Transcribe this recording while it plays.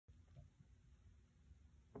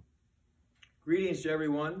Greetings to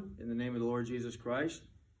everyone in the name of the Lord Jesus Christ.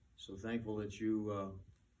 So thankful that you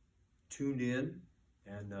tuned in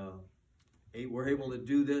and we're able to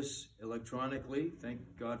do this electronically. Thank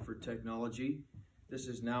God for technology. This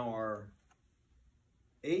is now our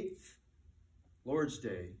 8th Lord's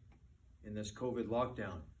Day in this COVID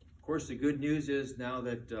lockdown. Of course, the good news is now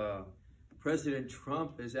that President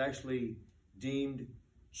Trump has actually deemed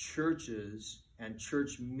churches and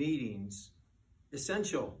church meetings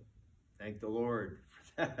essential. Thank the Lord for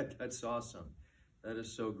that. That's awesome. That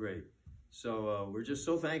is so great. So we're just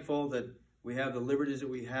so thankful that we have the liberties that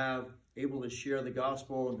we have, able to share the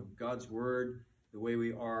gospel and God's word the way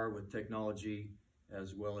we are with technology,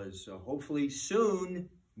 as well as hopefully soon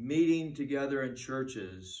meeting together in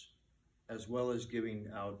churches, as well as giving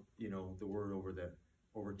out, the word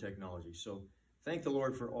over technology. So thank the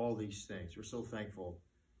Lord for all these things. We're so thankful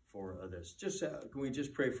for this. Can we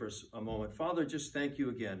just pray for a moment? Father, just thank you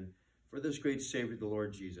again for this great Savior, the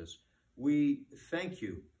Lord Jesus. We thank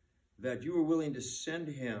you that you were willing to send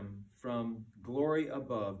him from glory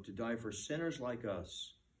above to die for sinners like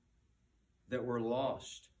us that were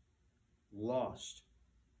lost,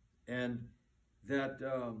 and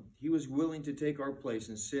that he was willing to take our place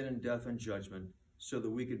in sin and death and judgment so that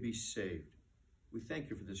we could be saved. We thank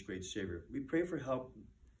you for this great Savior. We pray for help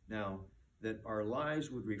now that our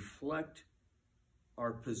lives would reflect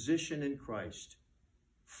our position in Christ,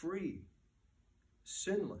 free,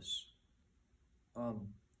 sinless,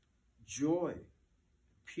 joy,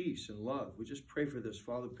 peace, and love. We just pray for this,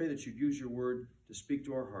 Father. Pray that you'd use your word to speak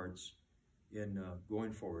to our hearts in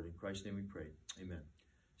going forward. In Christ's name we pray. Amen.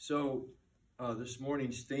 So this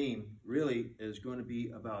morning's theme really is going to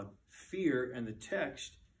be about fear, and the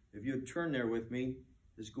text, if you would turn there with me,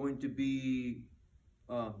 is going to be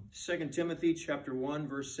 2 Timothy chapter 1,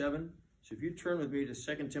 verse 7. So if you turn with me to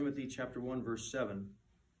 2 Timothy chapter 1, verse 7,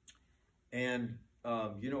 and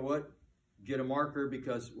you know what? Get a marker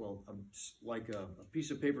because, like a piece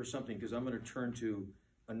of paper or something, because I'm going to turn to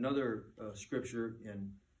another scripture in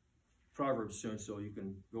Proverbs soon, so you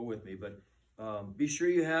can go with me. But be sure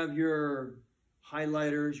you have your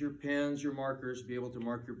highlighters, your pens, your markers, be able to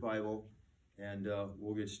mark your Bible, and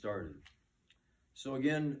we'll get started. So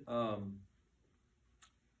again,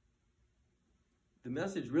 the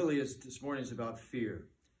message really this morning is about fear.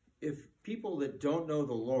 If people that don't know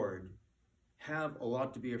the Lord have a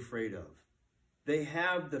lot to be afraid of, they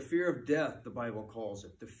have the fear of death, the Bible calls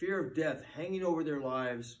it, the fear of death hanging over their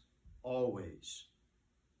lives always.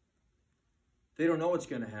 They don't know what's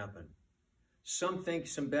going to happen. Some think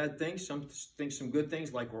some bad things, some think some good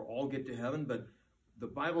things, like we'll all get to heaven, but the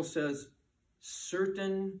Bible says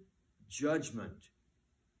certain judgment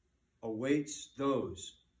awaits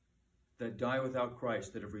those that die without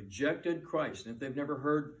Christ, that have rejected Christ. And if they've never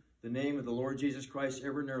heard the name of the Lord Jesus Christ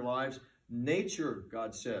ever in their lives, nature,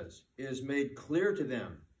 God says, is made clear to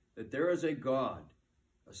them that there is a God,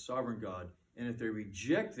 a sovereign God, and if they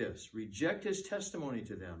reject his testimony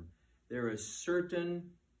to them, there is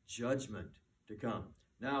certain judgment to come.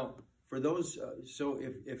 Now, for those, so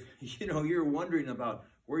if you're wondering about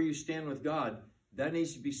where you stand with God, that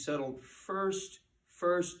needs to be settled first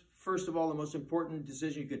of all. The most important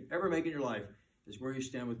decision you could ever make in your life is where you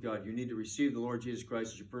stand with God. You need to receive the Lord Jesus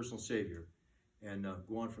Christ as your personal Savior, and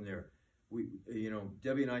go on from there.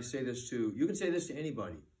 Debbie and I say this too. You can say this to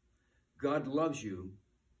anybody. God loves you,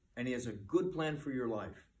 and he has a good plan for your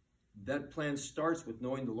life. That plan starts with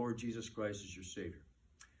knowing the Lord Jesus Christ as your Savior.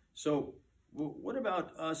 So what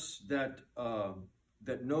about us that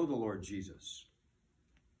know the Lord Jesus?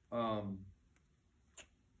 Can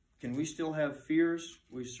we still have fears?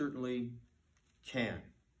 We certainly can.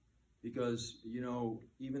 Because,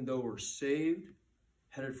 even though we're saved,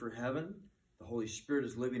 headed for heaven, the Holy Spirit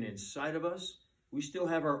is living inside of us, we still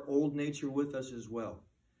have our old nature with us as well.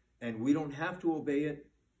 And we don't have to obey it.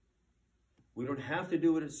 We don't have to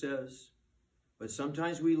do what it says. But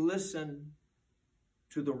sometimes we listen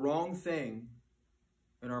to the wrong thing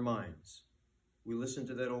in our minds. We listen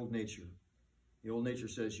to that old nature. The old nature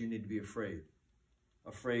says you need to be afraid.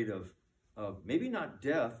 Afraid of maybe not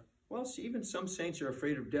death. Well, see, even some saints are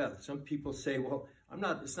afraid of death. Some people say, well,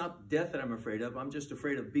 it's not death that I'm afraid of. I'm just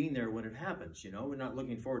afraid of being there when it happens. We're not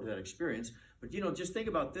looking forward to that experience. But, just think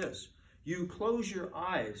about this. You close your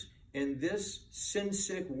eyes in this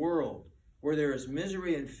sin-sick world where there is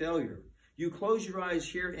misery and failure. You close your eyes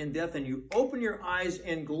here in death, and you open your eyes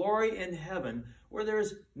in glory in heaven where there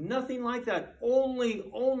is nothing like that. Only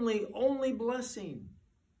blessing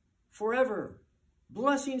forever.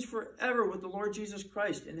 Blessings forever with the Lord Jesus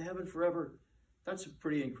Christ in heaven forever. That's a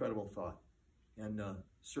pretty incredible thought. And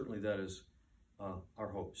certainly that is our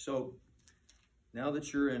hope. So now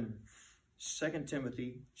that you're in 2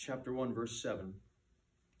 Timothy chapter 1, verse 7.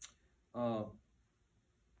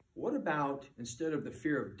 What about, instead of the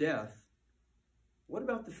fear of death, what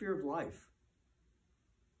about the fear of life?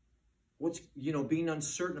 What's, being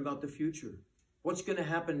uncertain about the future? What's going to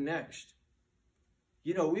happen next?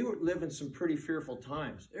 We live in some pretty fearful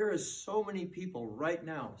times. There is so many people right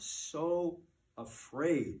now so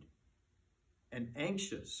afraid and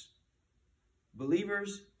anxious.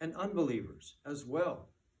 Believers and unbelievers as well.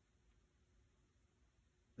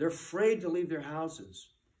 They're afraid to leave their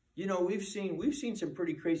houses. We've seen some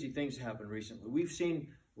pretty crazy things happen recently. We've seen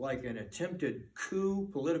like an attempted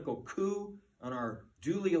political coup on our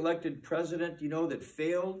duly elected president, that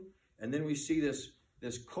failed. And then we see this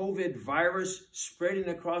COVID virus spreading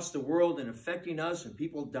across the world and affecting us and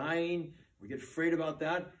people dying. We get afraid about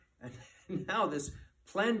that. And now this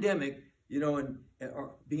pandemic, and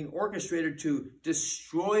being orchestrated to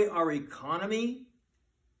destroy our economy.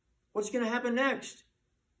 What's going to happen next?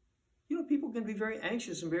 People can be very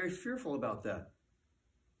anxious and very fearful about that.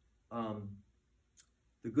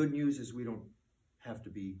 The good news is we don't have to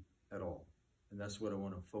be at all. And that's what I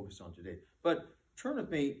want to focus on today. But turn with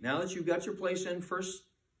me, now that you've got your place in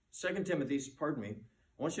 2 Timothy, I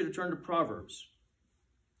want you to turn to Proverbs.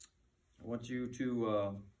 I want you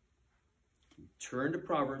to turn to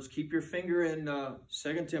Proverbs. Keep your finger in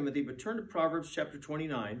 2 Timothy, but turn to Proverbs chapter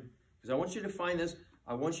 29, because I want you to find this.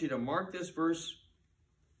 I want you to mark this verse.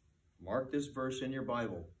 Mark this verse in your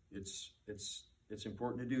Bible. It's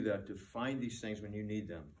important to do that, to find these things when you need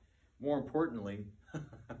them. More importantly,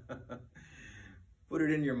 put it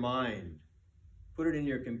in your mind. Put it in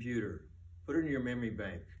your computer. Put it in your memory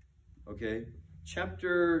bank. Okay?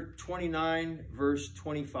 Chapter 29, verse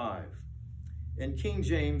 25. In King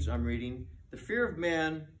James, I'm reading, "The fear of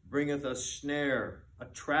man bringeth a snare, a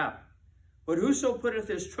trap. But whoso putteth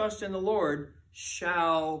his trust in the Lord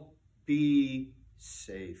shall be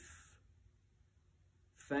safe."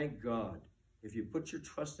 Thank God. If you put your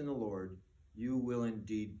trust in the Lord, you will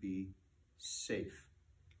indeed be safe.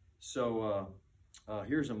 So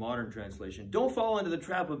here's a modern translation. Don't fall into the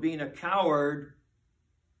trap of being a coward.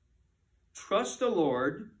 Trust the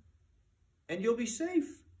Lord, and you'll be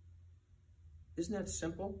safe. Isn't that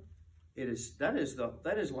simple? It is. That is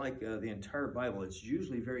like the entire Bible. It's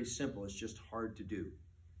usually very simple. It's just hard to do,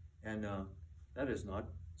 and that is not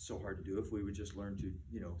so hard to do if we would just learn to,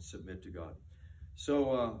 submit to God.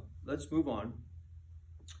 So let's move on.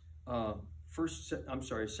 2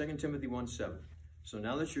 Timothy 1:7. So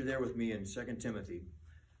now that you're there with me in 2 Timothy,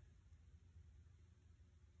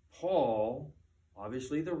 Paul,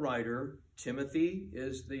 obviously the writer, Timothy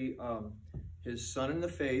is his son in the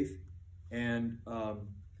faith, and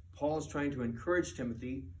Paul is trying to encourage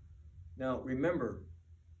Timothy. Now remember,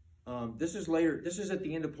 this is later. This is at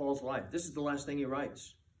the end of Paul's life. This is the last thing he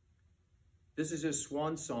writes. This is his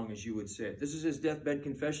swan song, as you would say it. This is his deathbed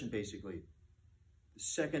confession, basically.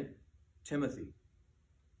 2 Timothy.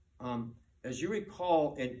 As you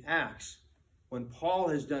recall in Acts, when Paul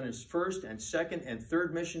has done his first and second and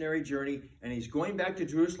third missionary journey, and he's going back to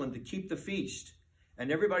Jerusalem to keep the feast,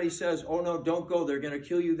 and everybody says, "Oh no, don't go, they're going to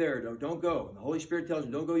kill you there. No, don't go." And the Holy Spirit tells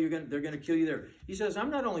him, "Don't go, they're going to kill you there." He says, "I'm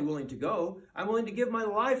not only willing to go, I'm willing to give my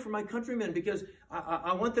life for my countrymen because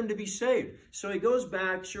I want them to be saved." So he goes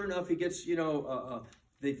back. Sure enough, he gets, they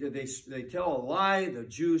tell a lie. The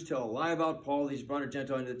Jews tell a lie about Paul. He's brought a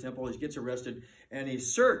Gentile into the temple. He gets arrested, and he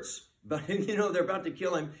asserts, but they're about to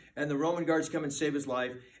kill him, and the Roman guards come and save his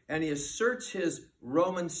life, and he asserts his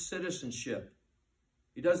Roman citizenship.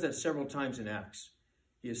 He does that several times in Acts.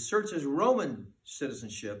 He asserts his Roman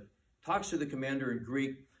citizenship, talks to the commander in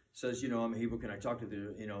Greek, says, "I'm a Hebrew, can I talk to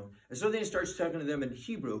the, And so then he starts talking to them in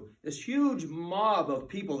Hebrew. This huge mob of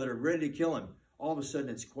people that are ready to kill him. All of a sudden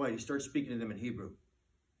it's quiet. He starts speaking to them in Hebrew,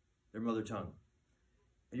 their mother tongue.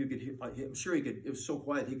 And you could hear, I'm sure it was so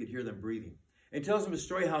quiet he could hear them breathing. And he tells them a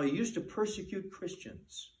story how he used to persecute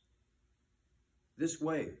Christians this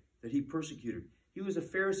way, that he persecuted. He was a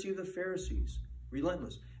Pharisee of the Pharisees,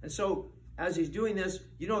 relentless. And so as he's doing this,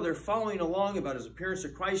 they're following along about his appearance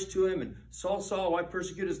of Christ to him. And Saul, Saul, why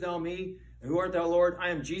persecutest thou me? And who art thou, Lord? I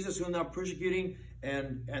am Jesus whom thou persecuting.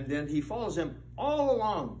 And then he follows him all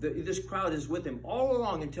along. This crowd is with him all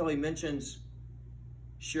along until he mentions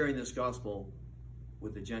sharing this gospel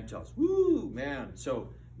with the Gentiles. Woo, man.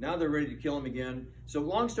 So now they're ready to kill him again. So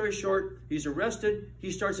long story short, he's arrested.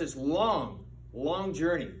 He starts this long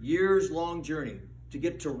journey, years-long journey to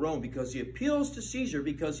get to Rome because he appeals to Caesar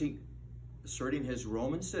because asserting his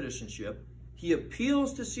Roman citizenship, he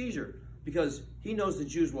appeals to Caesar because he knows the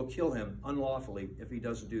Jews will kill him unlawfully if he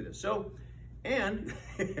doesn't do this. So, and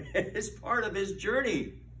it's part of his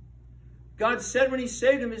journey. God said when he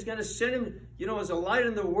saved him, he's going to send him, as a light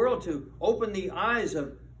in the world to open the eyes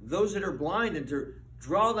of those that are blind and to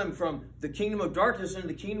draw them from the kingdom of darkness into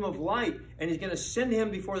the kingdom of light. And he's going to send him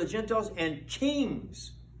before the Gentiles and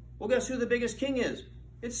kings. Well, guess who the biggest king is?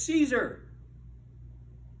 It's Caesar.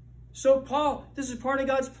 So Paul, this is part of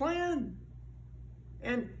God's plan.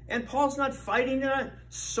 And Paul's not fighting, not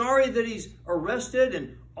sorry that he's arrested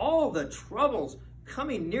and all the troubles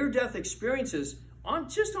coming, near-death experiences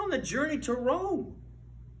just on the journey to Rome.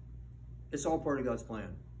 It's all part of God's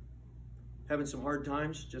plan. Having some hard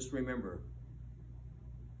times, just remember,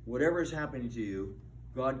 whatever is happening to you,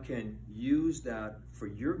 God can use that for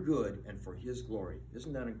your good and for his glory.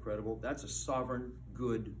 Isn't that incredible? That's a sovereign,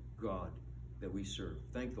 good God that we serve.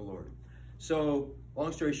 Thank the Lord. So,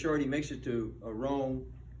 long story short, he makes it to Rome,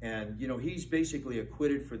 and, he's basically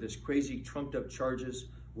acquitted for this crazy, trumped-up charges.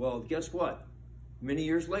 Well, guess what? Many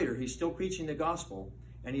years later, he's still preaching the gospel,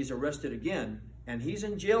 and he's arrested again, and he's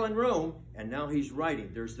in jail in Rome, and now he's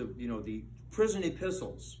writing. There's the prison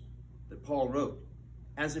epistles that Paul wrote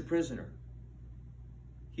as a prisoner.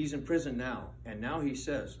 He's in prison now, and now he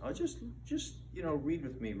says, I'll just read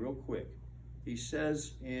with me real quick. He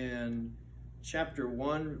says in chapter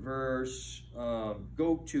 1,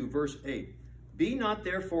 go to verse 8. Be not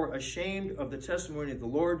therefore ashamed of the testimony of the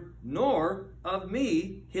Lord, nor of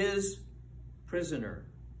me, his prisoner.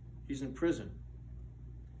 He's in prison.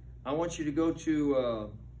 I want you to go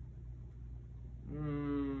to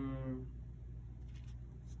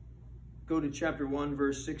chapter 1,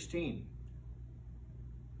 verse 16.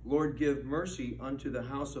 Lord, give mercy unto the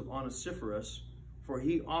house of Onesiphorus, for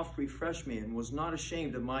he oft refreshed me and was not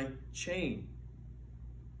ashamed of my chain.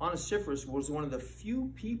 Onesiphorus was one of the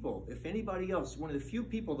few people, if anybody else, one of the few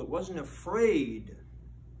people that wasn't afraid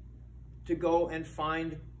to go and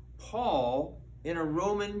find Paul in a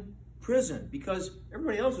Roman prison, because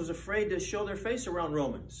everybody else was afraid to show their face around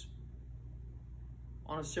Romans.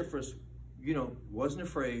 Onesiphorus, wasn't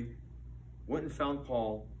afraid, went and found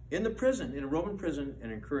Paul in the prison, in a Roman prison,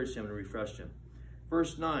 and encouraged him and refreshed him.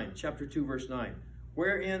 Verse 9, chapter 2, verse 9.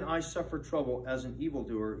 Wherein I suffer trouble as an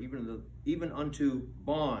evildoer, even unto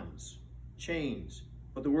bonds, chains.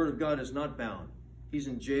 But the word of God is not bound. He's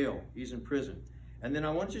in jail. He's in prison. And then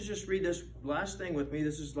I want you to just read this last thing with me.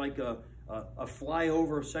 This is like a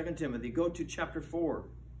flyover of 2 Timothy. Go to chapter 4.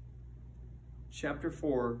 Chapter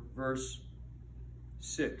 4, verse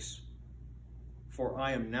 6. For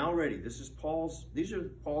I am now ready. These are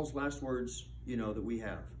Paul's last words, that we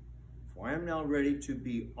have. For I am now ready to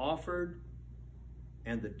be offered,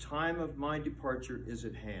 and the time of my departure is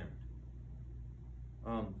at hand.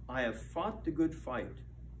 I have fought the good fight.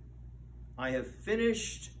 I have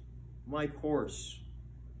finished my course.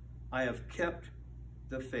 I have kept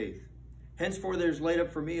the faith. Henceforth there is laid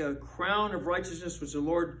up for me a crown of righteousness, which the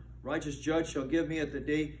Lord, righteous judge, shall give me at the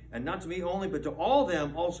day, and not to me only, but to all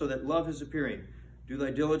them also that love his appearing. Do thy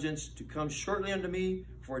diligence to come shortly unto me,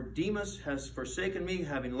 for Demas has forsaken me,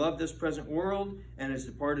 having loved this present world, and is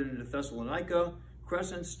departed into Thessalonica.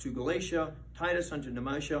 Crescens to Galatia, Titus unto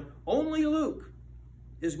Dalmatia. Only Luke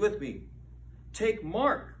is with me. Take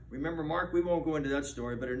Mark. Remember Mark? We won't go into that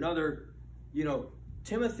story, but another,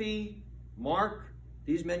 Timothy, Mark,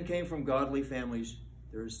 these men came from godly families.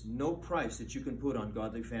 There's no price that you can put on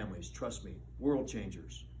godly families. Trust me. World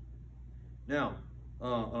changers. Now,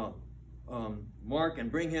 Mark, and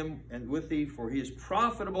bring him and with thee, for he is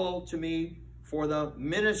profitable to me for the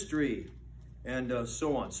ministry. And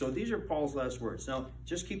so on. So these are Paul's last words. Now,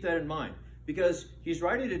 just keep that in mind, because he's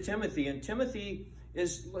writing to Timothy, and Timothy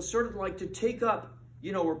is sort of like to take up,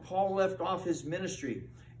 where Paul left off his ministry.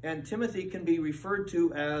 And Timothy can be referred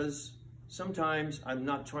to as, sometimes, I'm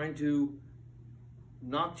not trying to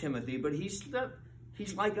knock Timothy, but he's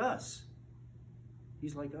like us.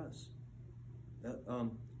 He's like us.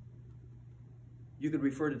 You could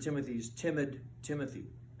refer to Timothy as timid Timothy.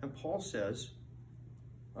 And Paul says,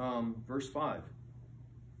 verse 5.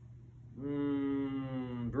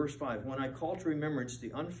 Verse 5. When I call to remembrance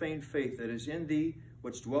the unfeigned faith that is in thee,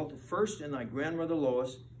 which dwelt first in thy grandmother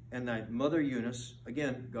Lois and thy mother Eunice,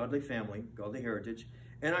 again, godly family, godly heritage,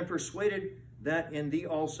 and I'm persuaded that in thee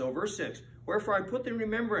also. Verse 6. Wherefore I put in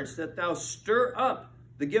remembrance that thou stir up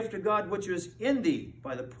the gift of God which is in thee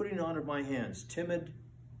by the putting on of my hands. Timid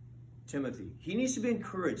Timothy. He needs to be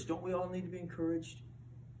encouraged. Don't we all need to be encouraged?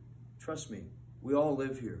 Trust me. We all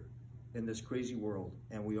live here in this crazy world,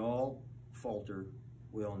 and we all falter.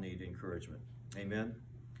 We all need encouragement. Amen.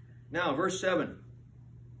 Now, verse 7.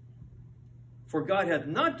 For God hath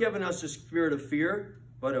not given us a spirit of fear,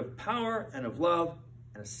 but of power and of love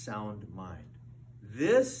and a sound mind.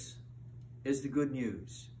 This is the good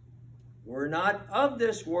news. We're not of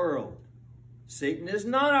this world. Satan is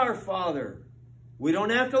not our father. We don't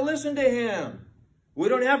have to listen to him. We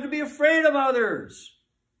don't have to be afraid of others.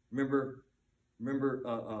 Remember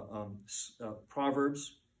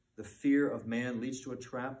Proverbs, the fear of man leads to a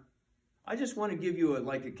trap. I just want to give you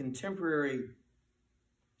a contemporary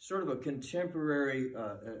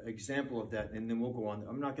example of that, and then we'll go on.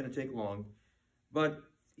 I'm not going to take long. But,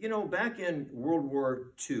 back in World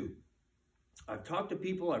War II, I've talked to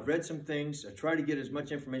people, I've read some things, I try to get as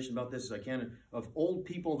much information about this as I can of old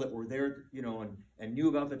people that were there, and knew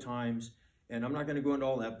about the times, and I'm not going to go into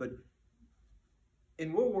all that, but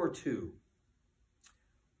in World War II,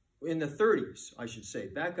 in the 30s, I should say,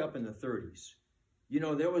 back up in the 30s,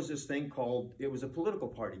 there was this thing it was a political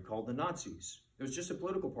party called the Nazis. It was just a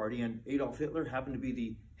political party, and Adolf Hitler happened to be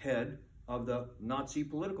the head of the Nazi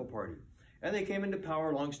political party. And they came into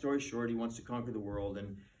power, long story short, he wants to conquer the world,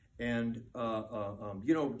 and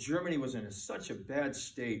Germany was in such a bad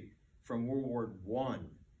state from World War I.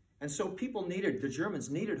 And so the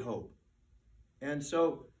Germans needed hope. And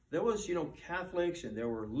so there was, Catholics, and there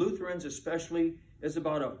were Lutherans especially. It was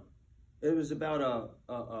about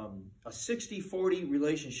a 60-40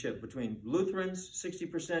 relationship between Lutherans,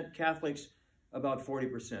 60%, Catholics, about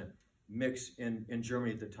 40% mix in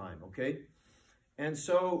Germany at the time, okay? And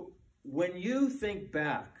so when you think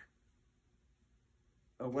back,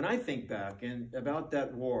 when I think back about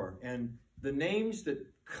that war and the names that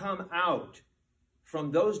come out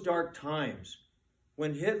from those dark times,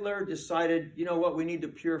 when Hitler decided, you know what, we need to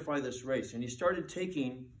purify this race, and he started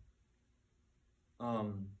taking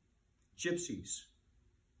gypsies,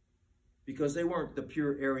 because they weren't the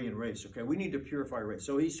pure Aryan race, okay? We need to purify race.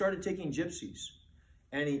 So he started taking gypsies,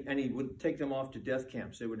 and he would take them off to death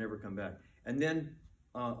camps. They would never come back. And then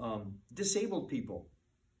disabled people.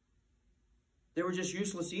 They were just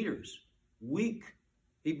useless eaters, weak.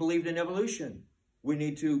 He believed in evolution. We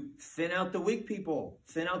need to thin out the weak people,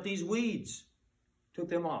 thin out these weeds. Took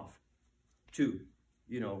them off. You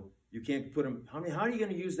can't put them, how are you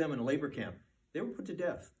going to use them in a labor camp? They were put to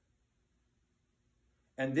death.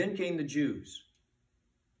 And then came the Jews.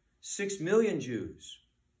 6 million Jews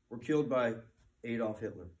were killed by Adolf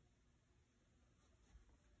Hitler.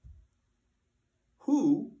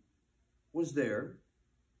 Who was there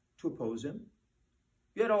to oppose him?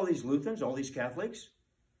 You had all these Lutherans, all these Catholics.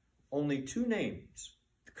 Only 2 names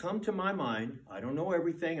come to my mind. I don't know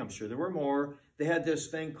everything. I'm sure there were more. They had this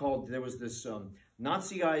thing there was this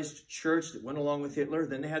Naziized church that went along with Hitler.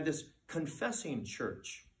 Then they had this confessing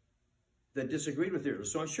church that disagreed with Hitler.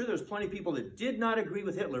 So I'm sure there's plenty of people that did not agree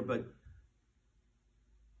with Hitler, but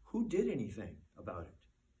who did anything about it?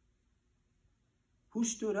 Who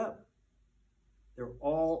stood up? They're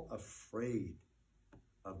all afraid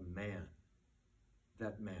of man,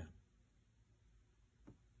 that man.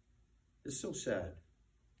 It's so sad.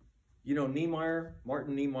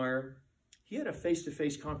 Martin Niemeyer, he had a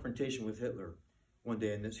face-to-face confrontation with Hitler one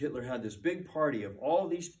day, and Hitler had this big party of all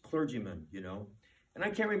these clergymen, and I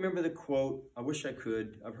can't remember the quote. I wish I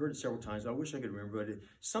could. I've heard it several times. I wish I could remember it.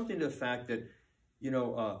 Something to the fact that,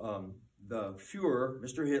 the Fuhrer,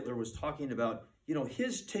 Mr. Hitler, was talking about,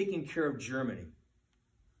 his taking care of Germany.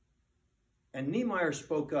 And Niemeyer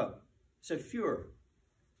spoke up, said, Fuhrer,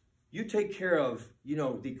 you take care of,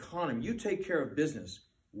 the economy. You take care of business.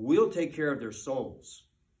 We'll take care of their souls.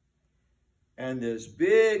 And this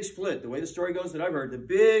big split, the way the story goes that I've heard, the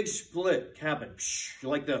big split happened.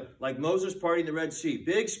 Like Moses parting the Red Sea.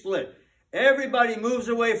 Big split. Everybody moves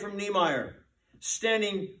away from Niemeyer,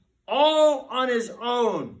 standing all on his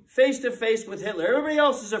own, face to face with Hitler. Everybody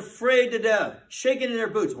else is afraid to death, shaking in their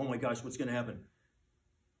boots. Oh my gosh, what's going to happen?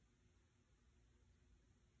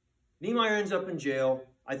 Niemeyer ends up in jail.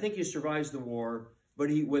 I think he survives the war, but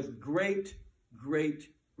with great, great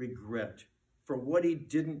regret for what he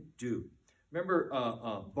didn't do. Remember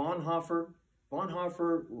Bonhoeffer?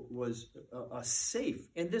 Bonhoeffer was safe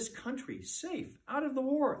in this country, safe, out of the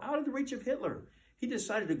war, out of the reach of Hitler. He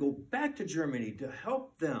decided to go back to Germany to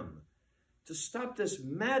help them, to stop this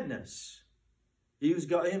madness. He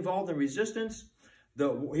got involved in resistance.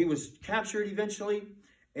 He was captured eventually.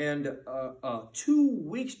 And 2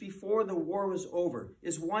 weeks before the war was over,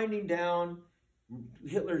 is winding down.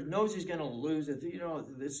 Hitler knows he's going to lose.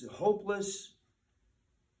 This is hopeless.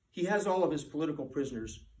 He has all of his political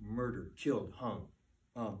prisoners murdered, killed, hung.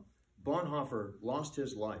 Bonhoeffer lost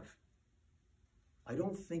his life. I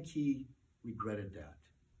don't think he regretted that.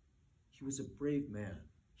 He was a brave man.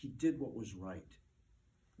 He did what was right.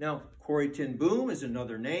 Now, Corrie ten Boom is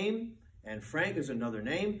another name, and Frank is another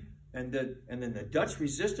name. And then the Dutch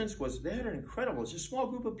resistance they had an incredible, it's a small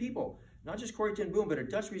group of people. Not just Corrie ten Boom, but a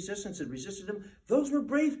Dutch resistance that resisted them. Those were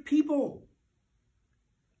brave people.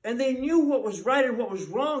 And they knew what was right and what was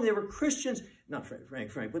wrong. They were Christians. Not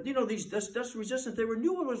Frank, but you know, these dust resistant, they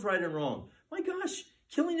knew what was right and wrong. My gosh,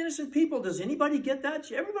 killing innocent people. Does anybody get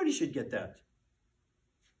that? Everybody should get that.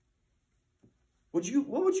 What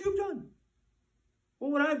would you have done?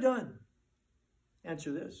 What would I have done?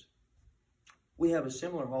 Answer this. We have a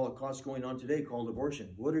similar Holocaust going on today called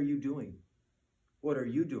abortion. What are you doing? What are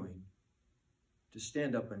you doing to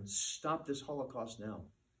stand up and stop this Holocaust now?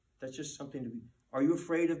 That's just something to be... Are you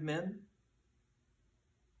afraid of men?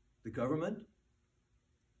 The government?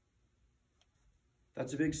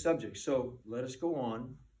 That's a big subject. So let us go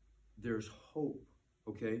on. There's hope,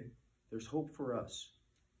 okay? There's hope for us.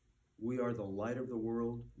 We are the light of the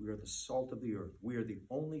world. We are the salt of the earth. We are the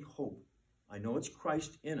only hope. I know it's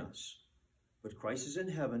Christ in us, but Christ is in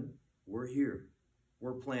heaven. We're here.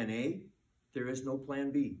 We're plan A. There is no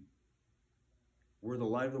plan B. We're the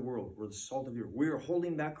light of the world. We're the salt of the earth. We are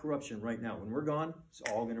holding back corruption right now. When we're gone, it's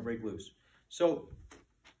all going to break loose. So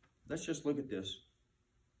let's just look at this.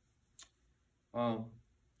 God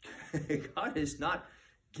has not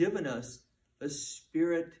given us a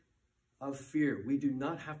spirit of fear. We do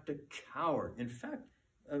not have to cower. In fact,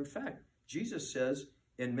 Jesus says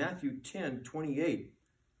in Matthew 10:28,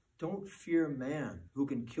 don't fear man who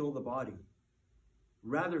can kill the body.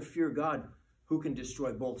 Rather fear God who can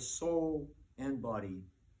destroy both soul and body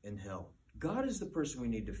in hell. God is the person we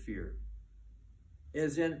need to fear.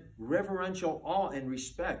 As in reverential awe and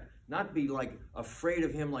respect. Not be like afraid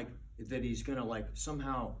of him, like that he's going to like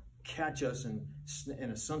somehow catch us in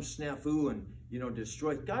some snafu and, you know,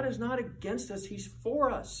 destroy. God is not against us. He's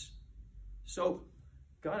for us. So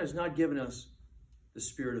God has not given us the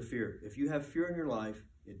spirit of fear. If you have fear in your life,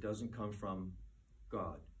 it doesn't come from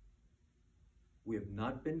God. We have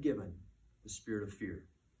not been given the spirit of fear,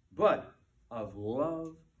 but of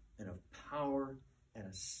love and of power and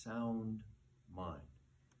a sound mind.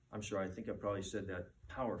 I'm sure, I think I probably said that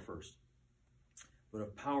power first, but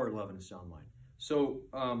of power, love, and a sound mind. So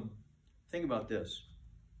think about this.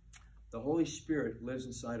 The Holy Spirit lives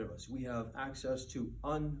inside of us. We have access to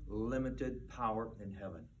unlimited power in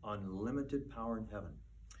heaven. Unlimited power in heaven.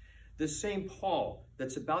 This same Paul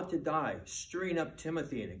that's about to die, stirring up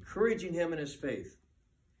Timothy and encouraging him in his faith,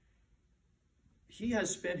 he has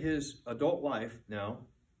spent his adult life now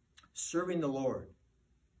serving the Lord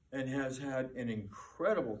and has had an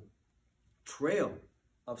incredible trail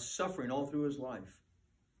of suffering all through his life.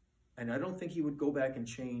 And I don't think he would go back and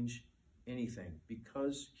change anything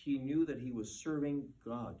because he knew that he was serving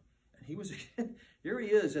God. And he was, here he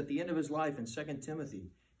is at the end of his life in 2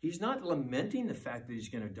 Timothy. He's not lamenting the fact that he's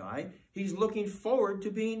going to die. He's looking forward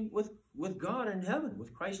to being with God in heaven,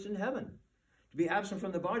 with Christ in heaven. To be absent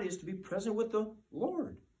from the body is to be present with the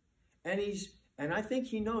Lord. And I think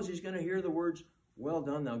he knows he's going to hear the words, well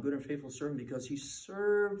done, thou good and faithful servant, because he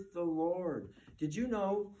served the Lord. Did you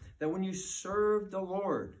know that when you serve the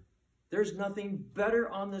Lord, there's nothing better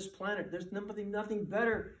on this planet. There's nothing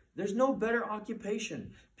better. There's no better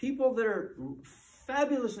occupation. People that are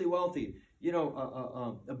fabulously wealthy, you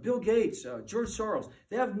know, Bill Gates, George Soros,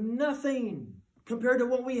 they have nothing compared to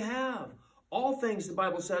what we have. All things, the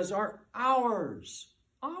Bible says, are ours.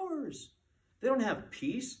 Ours. They don't have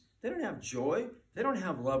peace. They don't have joy. They don't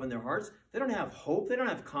have love in their hearts. They don't have hope. They don't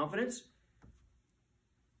have confidence.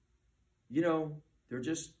 You know, they're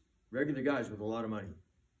just regular guys with a lot of money.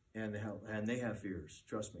 And they have fears.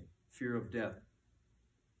 Trust me. Fear of death.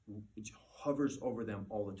 It hovers over them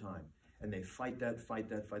all the time. And they fight that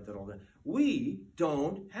all the time. We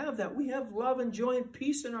don't have that. We have love and joy and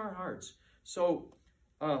peace in our hearts. So,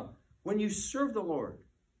 when you serve the Lord,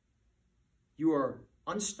 you are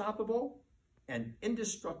unstoppable and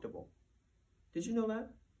indestructible. Did you know that?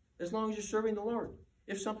 As long as you're serving the Lord.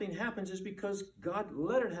 If something happens, it's because God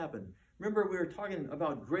let it happen. Remember, we were talking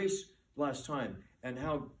about grace last time and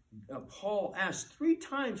how Paul asked 3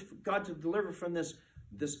 times for God to deliver from this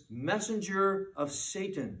messenger of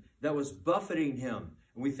Satan that was buffeting him.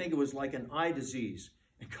 And we think it was like an eye disease.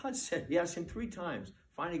 And God said, he asked him 3 times.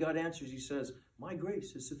 Finally, God answers. He says, my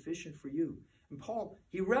grace is sufficient for you. And Paul,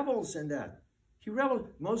 he revels in that. He revels.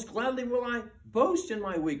 Most gladly will I boast in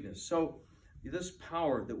my weakness. So this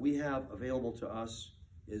power that we have available to us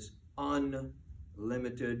is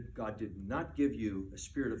unlimited. God did not give you a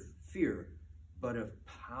spirit of fear, but of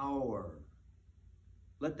power.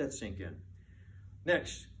 Let that sink in.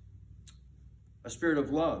 Next, a spirit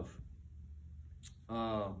of love.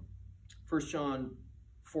 1 John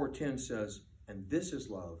 4:10 says, and this is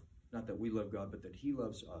love, not that we love God, but that he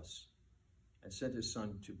loves us and sent his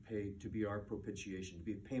son to be our propitiation, to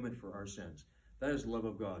be a payment for our sins. That is the love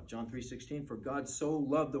of God. John 3:16, for God so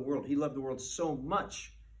loved the world. He loved the world so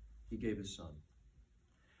much, he gave his son.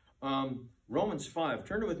 Romans 5.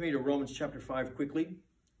 Turn with me to Romans chapter 5 quickly.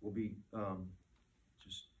 We'll be,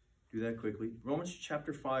 just do that quickly. Romans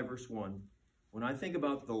chapter 5, verse 1. When I think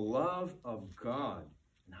about the love of God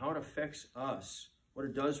and how it affects us, what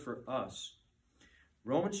it does for us.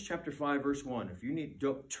 Romans chapter 5, verse 1. If you need,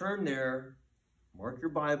 don't turn there, mark your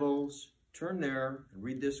Bibles, turn there and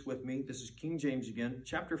read this with me. This is King James again,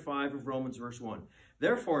 chapter 5 of Romans, verse 1.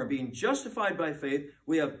 Therefore, being justified by faith,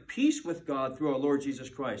 we have peace with God through our Lord Jesus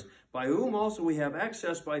Christ, by whom also we have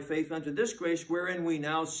access by faith unto this grace wherein we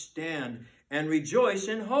now stand and rejoice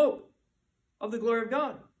in hope of the glory of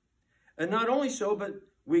God. And not only so, but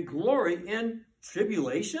we glory in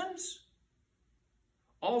tribulations,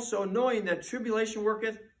 also knowing that tribulation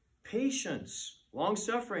worketh patience,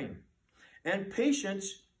 long-suffering, and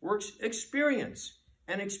patience works experience,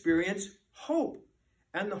 and experience hope.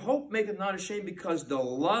 And the hope maketh not ashamed, because the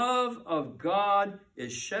love of God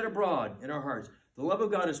is shed abroad in our hearts. The love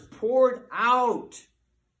of God is poured out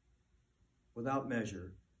without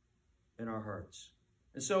measure in our hearts.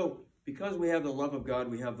 And so, because we have the love of God,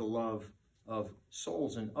 we have the love of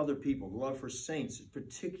souls and other people, the love for saints,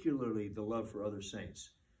 particularly the love for other saints.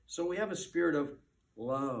 So we have a spirit of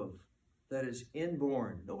love that is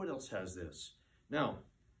inborn. No one else has this. Now,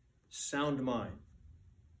 sound mind.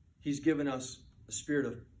 He's given us a spirit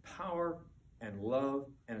of power and love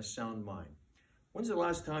and a sound mind. When's the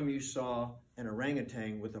last time you saw an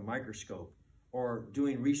orangutan with a microscope or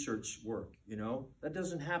doing research work? You know, that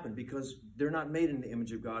doesn't happen because they're not made in the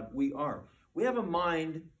image of God. We are. We have a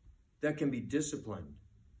mind that can be disciplined.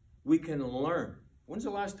 We can learn. When's the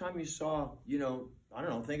last time you saw, you know, I don't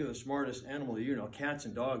know, think of the smartest animal, you know, cats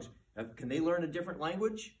and dogs. Can they learn a different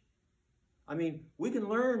language? I mean, we can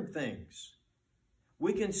learn things.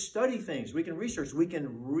 We can study things. We can research. We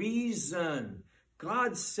can reason.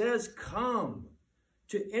 God says, come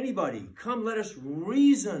to anybody. Come, let us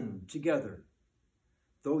reason together.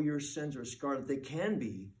 Though your sins are scarlet, they can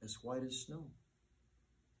be as white as snow.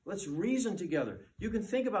 Let's reason together. You can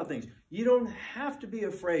think about things. You don't have to be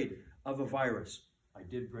afraid of a virus. I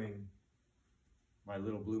did bring my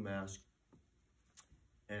little blue mask,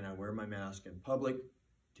 and I wear my mask in public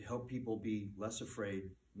to help people be less afraid.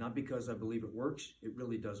 Not because I believe it works. It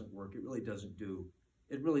really doesn't work. It really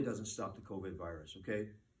doesn't stop the COVID virus, okay?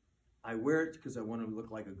 I wear it because I want to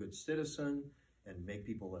look like a good citizen and make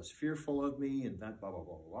people less fearful of me and that blah, blah,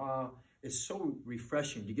 blah, blah. It's so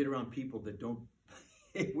refreshing to get around people that don't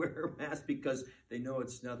wear a mask because they know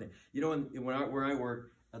it's nothing. You know, where I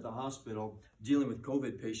work at the hospital dealing with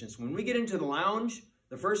COVID patients, when we get into the lounge,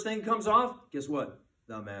 the first thing comes off, guess what?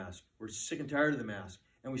 The mask. We're sick and tired of the mask.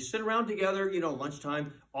 And we sit around together, you know,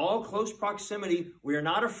 lunchtime, all close proximity. We are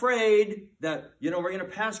not afraid that, you know, we're going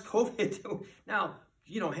to pass COVID. Now,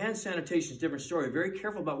 you know, hand sanitation is a different story. Very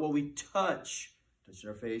careful about what we touch. Touching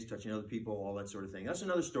our face, touching other people, all that sort of thing. That's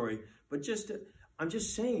another story. But I'm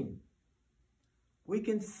just saying, we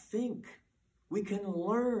can think. We can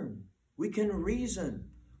learn. We can reason.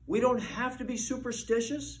 We don't have to be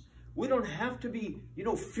superstitious. We don't have to be, you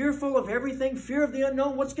know, fearful of everything, fear of the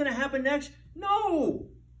unknown. What's going to happen next? No.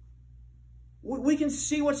 We can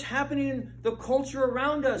see what's happening in the culture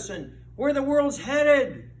around us and where the world's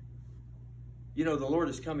headed. You know, the Lord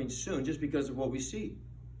is coming soon just because of what we see.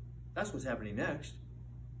 That's what's happening next.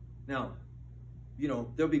 Now, you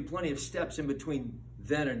know, there'll be plenty of steps in between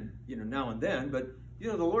then and, you know, now and then, but, you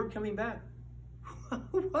know, the Lord coming back.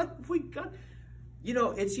 What have we got? You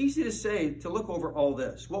know, it's easy to say, to look over all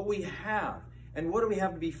this, what we have, and what do we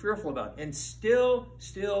have to be fearful about? And still,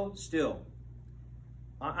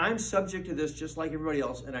 I'm subject to this just like everybody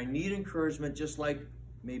else, and I need encouragement just like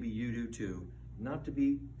maybe you do too, not to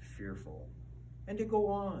be fearful and to go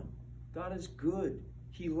on. God is good.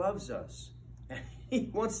 He loves us, and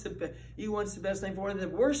He wants the best thing for us. The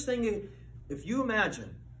worst thing, if you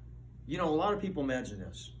imagine, you know, a lot of people imagine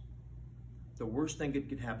this. The worst thing that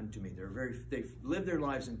could happen to me. They live their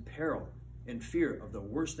lives in peril, in fear of the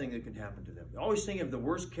worst thing that could happen to them. They're always thinking of the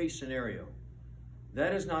worst case scenario.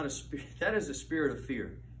 That is not a spirit. That is a spirit of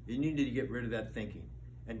fear. You need to get rid of that thinking.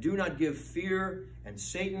 And do not give fear and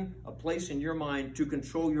Satan a place in your mind to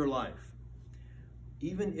control your life.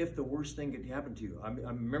 Even if the worst thing could happen to you. I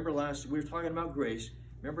remember we were talking about grace.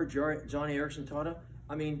 Remember Johnny Erickson taught us?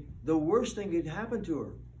 I mean, the worst thing could happen to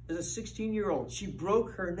her. As a 16-year-old, she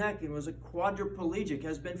broke her neck and was a quadriplegic,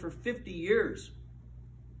 has been for 50 years.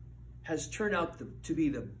 Has turned out to be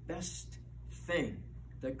the best thing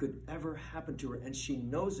that could ever happen to her. And she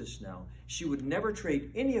knows this now. She would never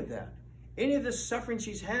trade any of that. Any of the suffering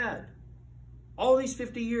she's had. All these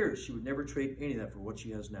 50 years, she would never trade any of that for what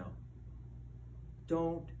she has now.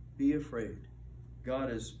 Don't be afraid.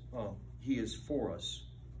 God is, He is for us,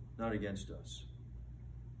 not against us.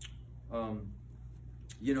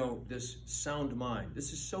 This sound mind,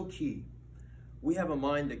 this is so key. We have a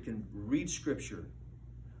mind that can read Scripture.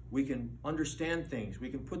 We can understand things. We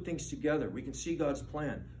can put things together. We can see God's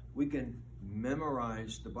plan. We can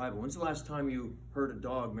memorize the Bible. When's the last time you heard a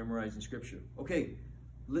dog memorizing Scripture? Okay,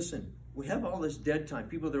 listen, we have all this dead time.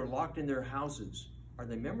 People that are locked in their houses. Are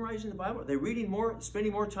they memorizing the Bible? Are they reading more,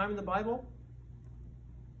 spending more time in the Bible?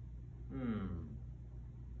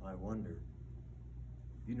 I wonder.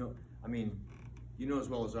 You know as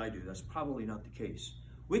well as I do, that's probably not the case.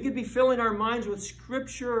 We could be filling our minds with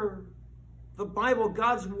Scripture, the Bible,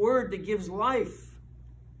 God's Word that gives life.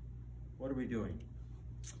 What are we doing?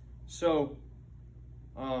 So,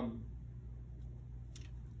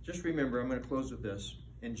 just remember, I'm going to close with this.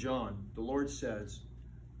 In John, the Lord says,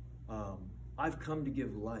 I've come to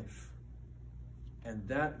give life. And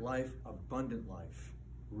that life, abundant life,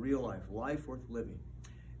 real life, life worth living.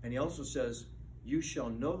 And he also says, you shall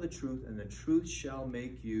know the truth, and the truth shall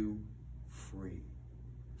make you free.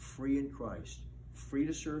 Free in Christ. Free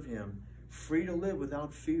to serve him. Free to live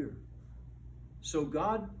without fear. So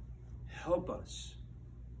God help us.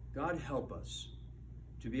 God help us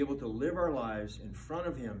to be able to live our lives in front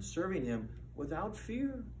of him, serving him without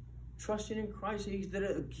fear. Trusting in Christ.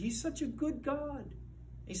 He's such a good God.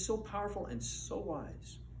 He's so powerful and so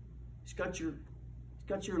wise. He's got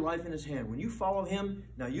your life in his hand. When you follow him,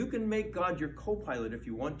 now you can make God your co-pilot if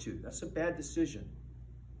you want to. That's a bad decision.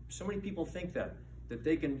 So many people think that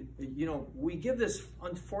they can, we give this,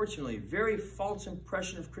 unfortunately, very false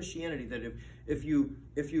impression of Christianity that if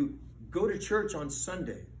you go to church on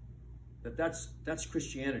Sunday, that's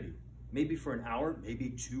Christianity. Maybe for an hour, maybe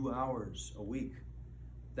 2 hours a week.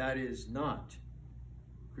 That is not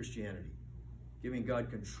Christianity. Giving God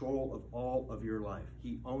control of all of your life.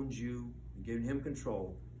 He owns you. Giving him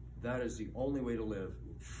control. That is the only way to live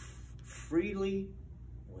freely,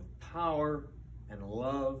 with power and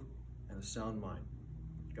love and a sound mind.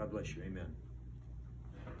 God bless you. Amen.